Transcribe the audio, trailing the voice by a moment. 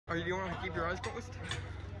Are you want to keep your eyes closed?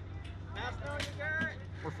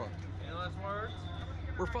 We're fucked. Any last words?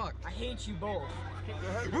 We're fucked. I hate you both.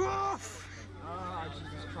 Woof! Oh,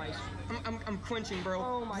 Jesus Christ. I'm quenching, bro.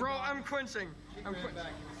 Oh my bro, God. I'm quenching. I'm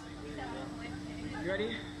You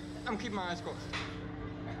ready? I'm keeping my eyes closed.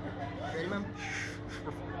 Ready, man?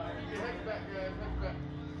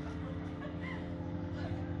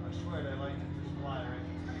 I swear they like to just fly,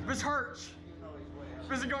 right? This hurts.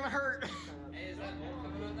 This is gonna hurt. Hey, is that bolt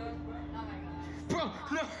coming on now? Oh my god.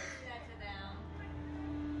 Bro, no. That's it down.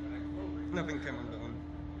 Nothing came undone.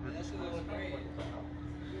 That's a little great.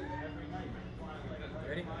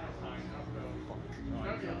 Ready?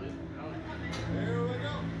 Here we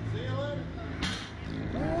go. See you later.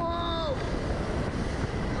 Whoa!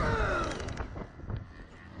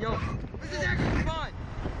 Yo, this is actually fun.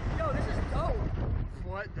 Yo, this is dope.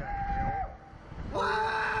 What the hell?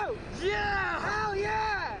 Whoa! Yeah! Hell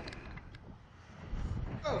yeah!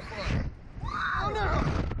 Oh fuck. Oh no!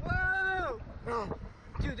 Whoa!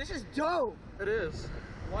 Dude, this is dope. It is.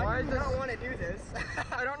 Why do is you not want to do this?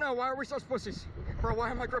 I don't know. Why are we such pussies? Bro, why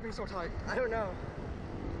am I gripping so tight? I don't know.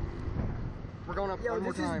 We're going up Yo, one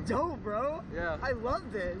more this time. is dope, bro. Yeah. I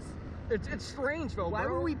love this. It's strange though, Why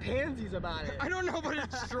bro. were we pansies about it? I don't know, but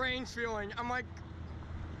it's strange feeling. I'm like,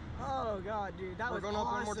 Oh god, dude, that We're was going awesome.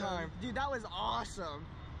 up one more time. Dude, that was awesome.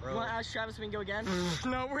 Bro. You want to ask Travis if we can go again?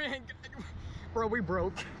 no, we ain't. Bro, we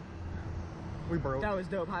broke. We broke. That was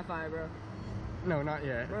dope. High five, bro. No, not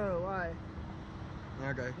yet. Bro, why?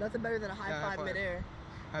 Okay. Nothing better than a high Yeah, high five five. midair.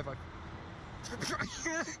 High five.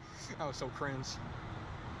 That was so cringe.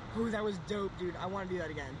 Ooh, that was dope, dude. I want to do that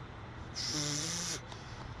again.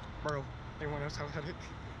 Bro, anyone else have it?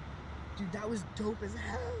 Dude, that was dope as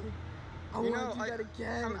hell. I You want know, to do that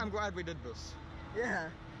again. I'm glad we did this. Yeah.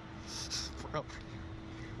 Bro,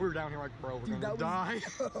 we were down here like, bro, we're Dude, gonna that die.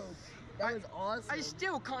 was dope. That was awesome. I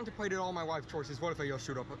still contemplated all my life choices. What if they just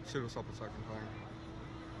shoot us up a second time?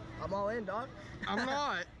 I'm all in, dog. I'm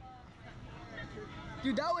not.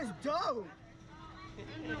 Dude, that was dope.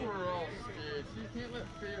 We're all scared. You can't let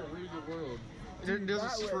fear rule the world. This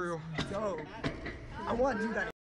That is was true. dope. I want to do that